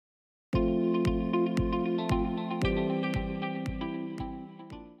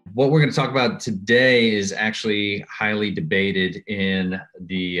what we're going to talk about today is actually highly debated in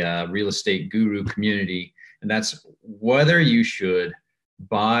the real estate guru community, and that's whether you should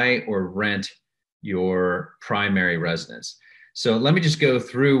buy or rent your primary residence. So let me just go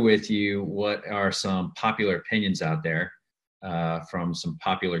through with you what are some popular opinions out there from some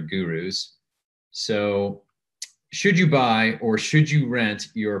popular gurus. So should you buy or should you rent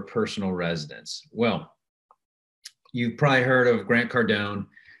your personal residence? Well, you've probably heard of Grant Cardone.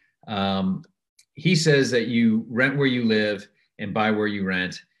 He says that you rent where you live and buy where you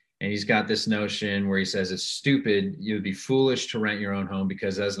rent. And he's got this notion where he says it's stupid. You'd be foolish to rent your own home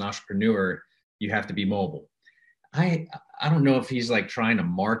because as an entrepreneur, you have to be mobile. I don't know if he's like trying to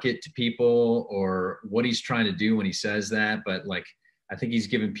market to people or what he's trying to do when he says that, but like, I think he's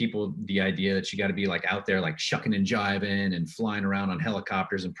giving people the idea that you got to be like out there, like shucking and jiving and flying around on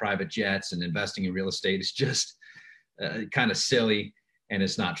helicopters and private jets and investing in real estate. It's just kind of silly. And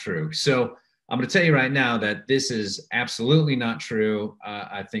it's not true. So I'm going to tell you right now that this is absolutely not true.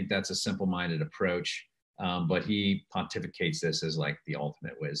 I think that's a simple-minded approach, but he pontificates this as like the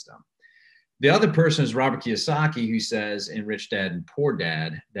ultimate wisdom. The other person is Robert Kiyosaki, who says in Rich Dad and Poor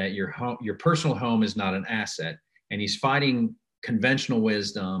Dad that your personal home is not an asset. And he's fighting conventional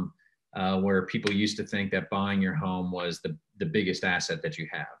wisdom where people used to think that buying your home was the biggest asset that you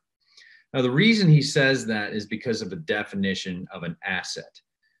have. Now, the reason he says that is because of the definition of an asset.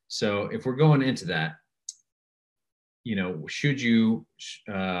 So if we're going into that, you know, should you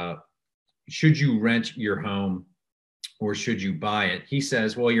rent your home or should you buy it? He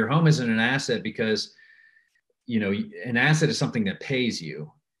says, well, your home isn't an asset because, you know, an asset is something that pays you.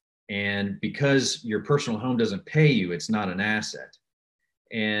 And because your personal home doesn't pay you, it's not an asset.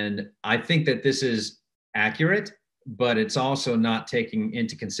 And I think that this is accurate, but it's also not taking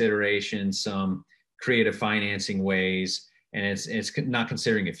into consideration some creative financing ways, and it's not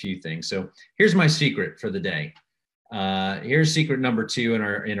considering a few things. So here's my secret for the day. Here's secret number 2 in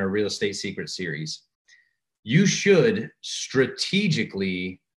our real estate secret series. You should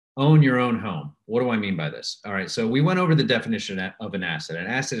strategically own your own home. What do I mean by this? All right, so we went over the definition of an asset. An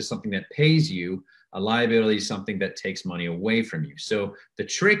asset is something that pays you. A liability is something that takes money away from you. So the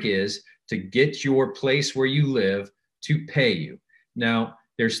trick is to get your place where you live to pay you. Now,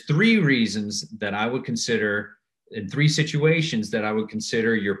 there's 3 reasons that I would consider, in 3 situations that I would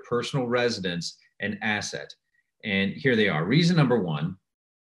consider your personal residence an asset. And here they are. Reason number 1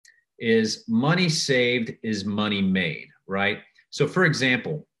 is money saved is money made, right? So for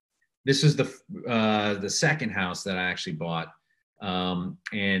example, this is the second house that I actually bought.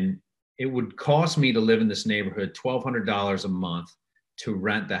 And it would cost me to live in this neighborhood $1,200 a month to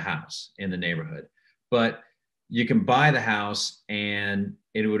rent the house in the neighborhood. But you can buy the house and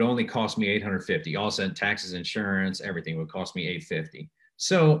it would only cost me $850. Also taxes, insurance, everything would cost me $850.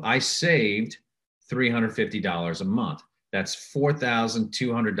 So I saved $350 a month. That's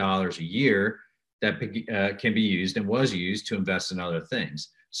 $4,200 a year that can be used and was used to invest in other things.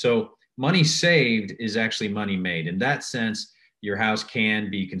 So money saved is actually money made. In that sense, your house can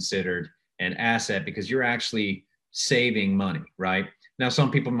be considered an asset because you're actually saving money, right? Now,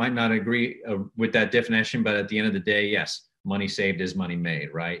 some people might not agree with that definition, but at the end of the day, yes, money saved is money made,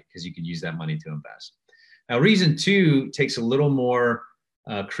 right? Because you can use that money to invest. Now, reason 2 takes a little more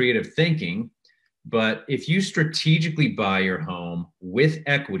creative thinking, but if you strategically buy your home with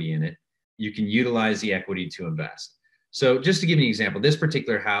equity in it, you can utilize the equity to invest. So just to give you an example, this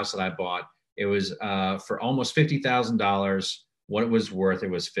particular house that I bought, it was for almost $50,000. What it was worth, it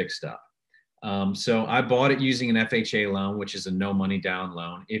was fixed up. So I bought it using an FHA loan, which is a no money down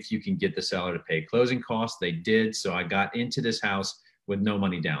loan. If you can get the seller to pay closing costs, they did. So I got into this house with no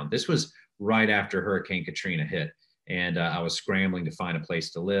money down. This was right after Hurricane Katrina hit. And I was scrambling to find a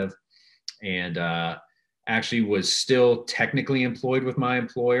place to live. And actually was still technically employed with my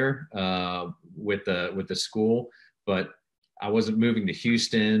employer with the school, but I wasn't moving to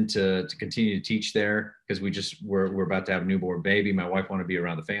Houston to continue to teach there because we're about to have a newborn baby. My wife wanted to be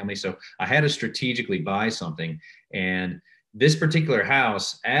around the family. So I had to strategically buy something. And this particular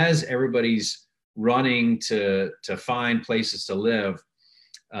house, as everybody's running to find places to live,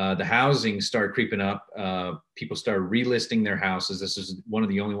 the housing started creeping up. People started relisting their houses. This is one of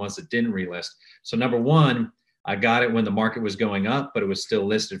the only ones that didn't relist. So number 1, I got it when the market was going up, but it was still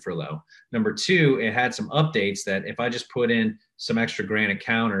listed for low. Number 2, it had some updates that if I just put in some extra granite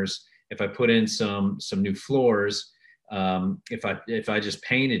counters, if I put in some new floors, if I just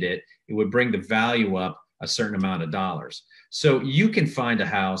painted it, it would bring the value up a certain amount of dollars. So you can find a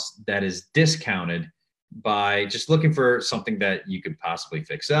house that is discounted by just looking for something that you could possibly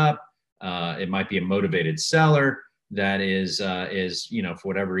fix up. It might be a motivated seller. that is, you know, for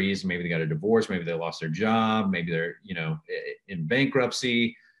whatever reason, maybe they got a divorce, maybe they lost their job, maybe they're, you know, in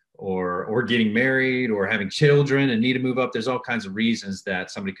bankruptcy, or getting married, or having children and need to move up. There's all kinds of reasons that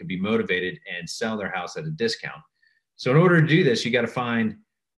somebody could be motivated and sell their house at a discount. So in order to do this, you got to find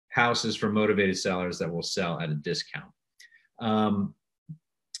houses from motivated sellers that will sell at a discount.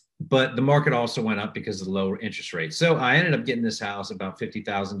 But the market also went up because of the lower interest rates. So I ended up getting this house about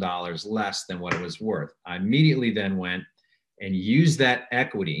 $50,000 less than what it was worth. I immediately then went and used that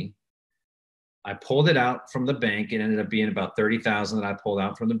equity. I pulled it out from the bank. It ended up being about $30,000 that I pulled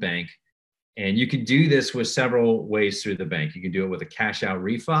out from the bank. And you can do this with several ways through the bank. You can do it with a cash out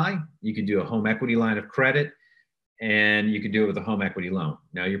refi. You can do a home equity line of credit, and you can do it with a home equity loan.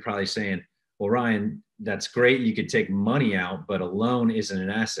 Now you're probably saying, well, Ryan, that's great. You could take money out, but a loan isn't an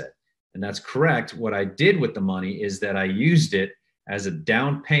asset. And that's correct. What I did with the money is that I used it as a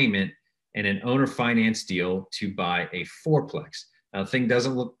down payment and an owner finance deal to buy a fourplex. Now the thing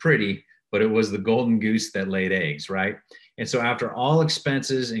doesn't look pretty, but it was the golden goose that laid eggs, right? And so after all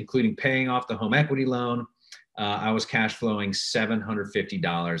expenses, including paying off the home equity loan, I was cash flowing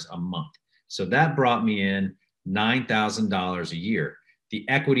 $750 a month. So that brought me in $9,000 a year. The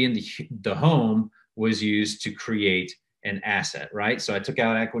equity in the home was used to create an asset, right? So I took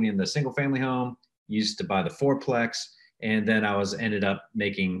out equity in the single family home, used to buy the fourplex, and then I ended up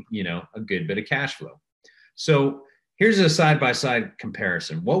making, you know, a good bit of cash flow. So here's a side-by-side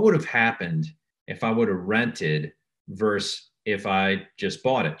comparison. What would have happened if I would have rented versus if I just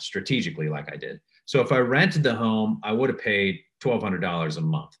bought it strategically like I did? So if I rented the home, I would have paid $1,200 a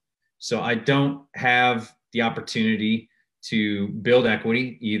month. So I don't have the opportunity to build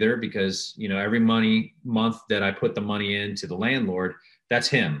equity either, because, you know, every month that I put the money into the landlord, that's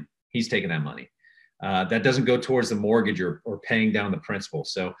him. He's taking that money. That doesn't go towards the mortgage or paying down the principal.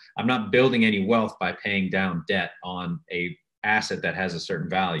 So I'm not building any wealth by paying down debt on a asset that has a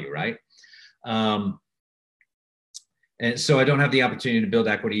certain value, right? And so I don't have the opportunity to build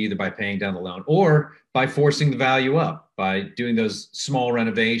equity either by paying down the loan or by forcing the value up, by doing those small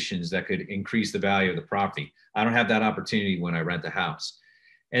renovations that could increase the value of the property. I don't have that opportunity when I rent the house.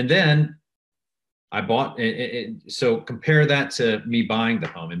 And then I bought it. So compare that to me buying the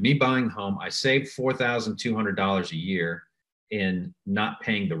home. And me buying the home, I saved $4,200 a year in not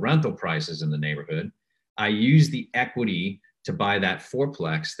paying the rental prices in the neighborhood. I used the equity to buy that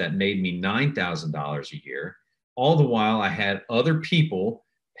fourplex that made me $9,000 a year. All the while I had other people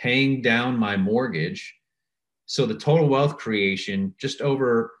paying down my mortgage. So the total wealth creation just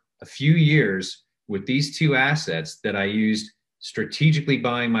over a few years with these two assets that I used strategically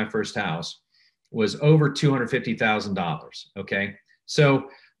buying my first house was over $250,000. Okay. So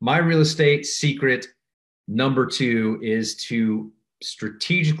my real estate secret number 2 is to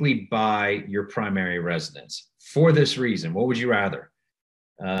strategically buy your primary residence for this reason. What would you rather?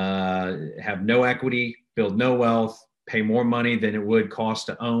 Have no equity, build no wealth, pay more money than it would cost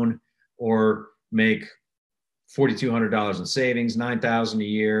to own, or make $4,200 in savings, $9,000 a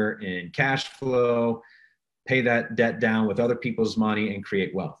year in cash flow, pay that debt down with other people's money, and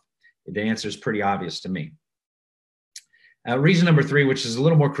create wealth? The answer is pretty obvious to me. Reason number 3, which is a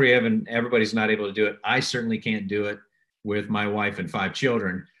little more creative and everybody's not able to do it. I certainly can't do it with my wife and 5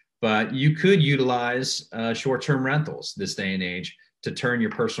 children, but you could utilize short-term rentals this day and age to turn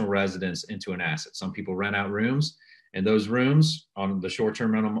your personal residence into an asset. Some people rent out rooms, and those rooms on the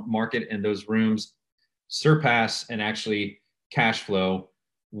short-term rental market, and those rooms surpass and actually cash flow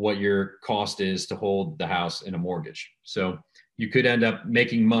what your cost is to hold the house in a mortgage. So you could end up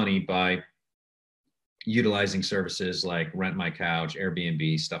making money by utilizing services like Rent My Couch,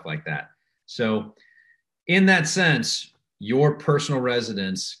 Airbnb, stuff like that. So in that sense, your personal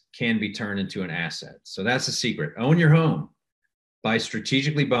residence can be turned into an asset. So that's the secret. Own your home by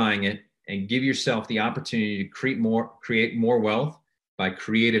strategically buying it, and give yourself the opportunity to create more wealth by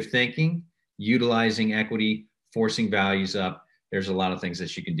creative thinking, utilizing equity, forcing values up. There's a lot of things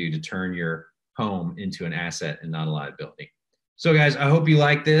that you can do to turn your home into an asset and not a liability. So guys, I hope you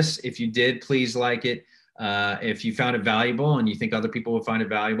like this. If you did, please like it. If you found it valuable and you think other people will find it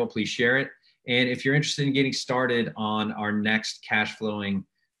valuable, please share it. And if you're interested in getting started on our next cash flowing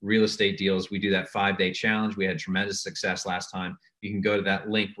real estate deals, we do that 5-day challenge. We had tremendous success last time. You can go to that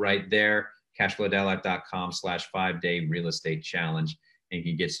link right there, cashflowdadlife.com/5-day real estate challenge, and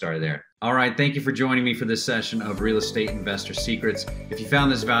you can get started there. All right, thank you for joining me for this session of Real Estate Investor Secrets. If you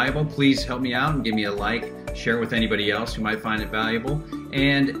found this valuable, please help me out and give me a like, share it with anybody else who might find it valuable.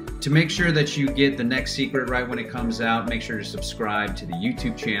 And to make sure that you get the next secret right when it comes out, make sure to subscribe to the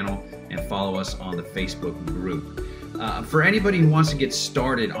YouTube channel and follow us on the Facebook group. For anybody who wants to get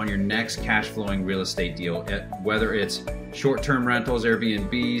started on your next cash flowing real estate deal, whether it's short-term rentals,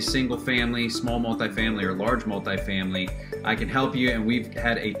 Airbnbs, single family, small multifamily, or large multifamily, I can help you. And we've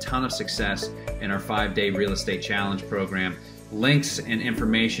had a ton of success in our 5-day real estate challenge program. Links and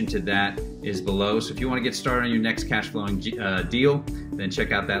information to that is below. So if you want to get started on your next cash flowing deal, then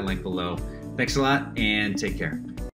check out that link below. Thanks a lot and take care.